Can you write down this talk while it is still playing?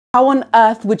How on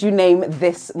earth would you name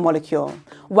this molecule?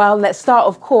 Well, let's start,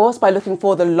 of course, by looking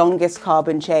for the longest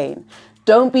carbon chain.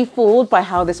 Don't be fooled by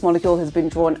how this molecule has been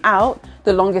drawn out.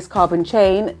 The longest carbon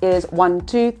chain is 1,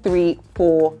 2, 3,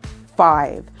 4,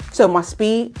 5. So it must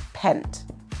be pent.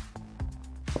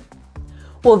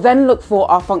 We'll then look for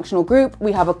our functional group.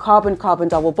 We have a carbon-carbon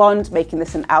double bond, making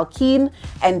this an alkene,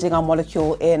 ending our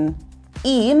molecule in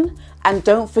 -ene. And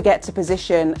don't forget to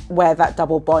position where that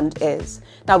double bond is.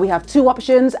 Now we have two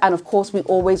options, and of course we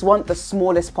always want the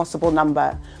smallest possible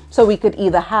number. So we could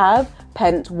either have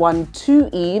pent 1,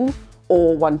 2-ene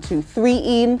or 1, 2,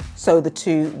 3-ene, so the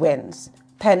 2 wins.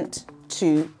 Pent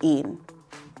 2-ene.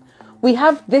 We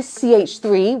have this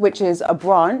CH3, which is a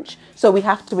branch, so we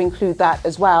have to include that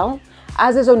as well.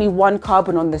 As there's only one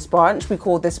carbon on this branch, we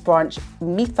call this branch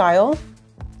methyl.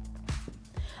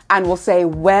 And we'll say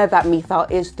where that methyl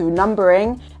is through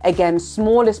numbering. Again,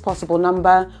 smallest possible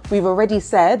number. We've already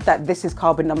said that this is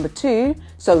carbon number 2,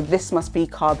 so this must be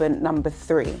carbon number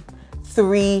 3.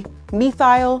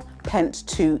 3-methyl pent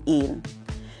 2-ene.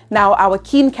 Now, our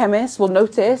keen chemists will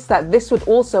notice that this would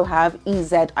also have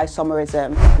EZ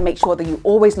isomerism. Make sure that you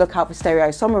always look out for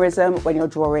stereoisomerism when you're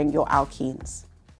drawing your alkenes.